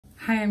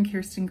Hi, I'm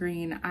Kirsten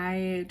Green.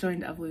 I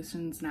joined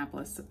Evolutions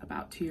Annapolis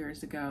about 2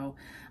 years ago.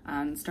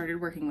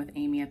 Started working with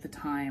Amy at the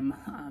time.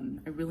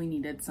 I really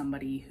needed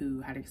somebody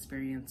who had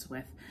experience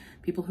with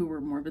people who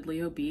were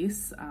morbidly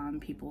obese,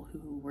 people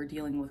who were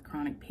dealing with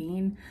chronic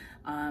pain,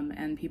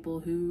 and people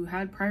who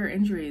had prior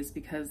injuries,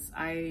 because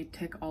I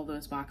tick all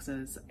those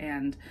boxes.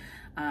 And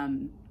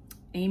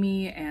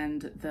Amy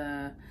and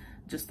the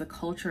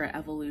culture at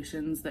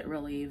Evolutions that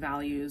really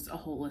values a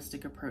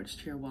holistic approach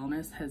to your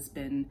wellness has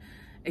been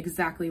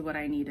exactly what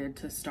I needed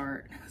to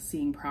start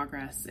seeing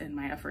progress in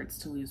my efforts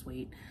to lose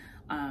weight.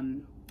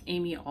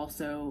 Amy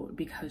also,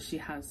 because she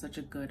has such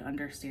a good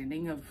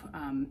understanding of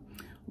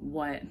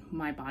what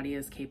my body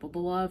is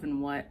capable of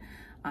and what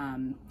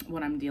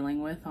I'm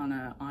dealing with on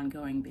an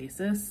ongoing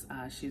basis,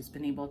 she's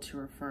been able to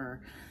refer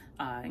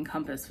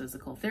Encompass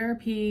Physical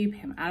Therapy,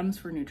 Pam Adams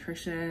for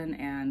nutrition,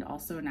 and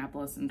also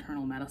Annapolis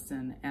Internal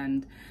Medicine.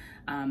 And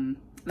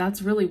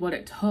that's really what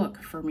it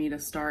took for me to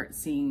start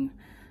seeing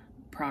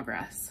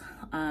progress.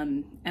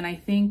 And I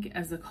think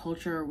as a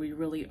culture, we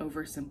really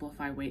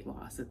oversimplify weight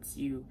loss. It's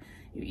you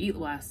eat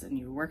less and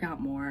you work out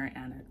more,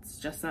 and it's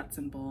just that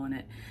simple.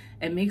 And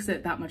it makes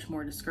it that much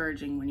more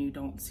discouraging when you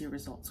don't see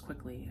results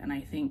quickly. And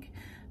I think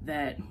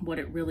that what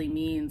it really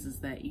means is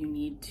that you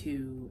need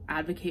to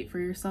advocate for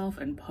yourself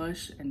and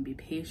push and be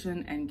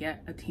patient and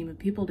get a team of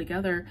people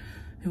together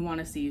who want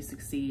to see you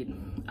succeed.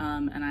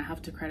 And I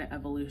have to credit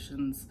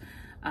Evolutions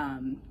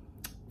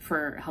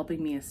for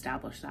helping me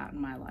establish that in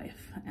my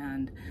life.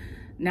 And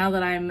now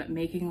that I'm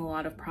making a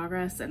lot of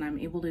progress and I'm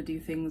able to do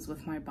things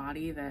with my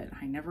body that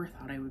I never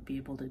thought I would be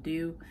able to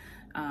do,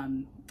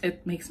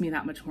 it makes me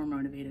that much more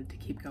motivated to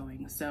keep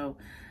going. So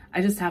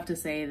I just have to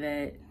say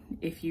that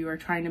if you are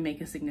trying to make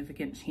a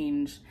significant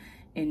change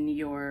in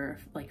your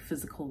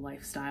physical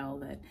lifestyle,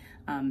 that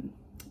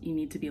you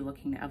need to be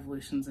looking to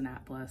Evolutions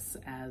Annapolis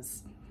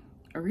as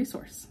a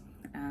resource.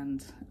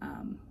 And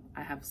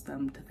I have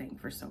them to thank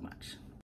for so much.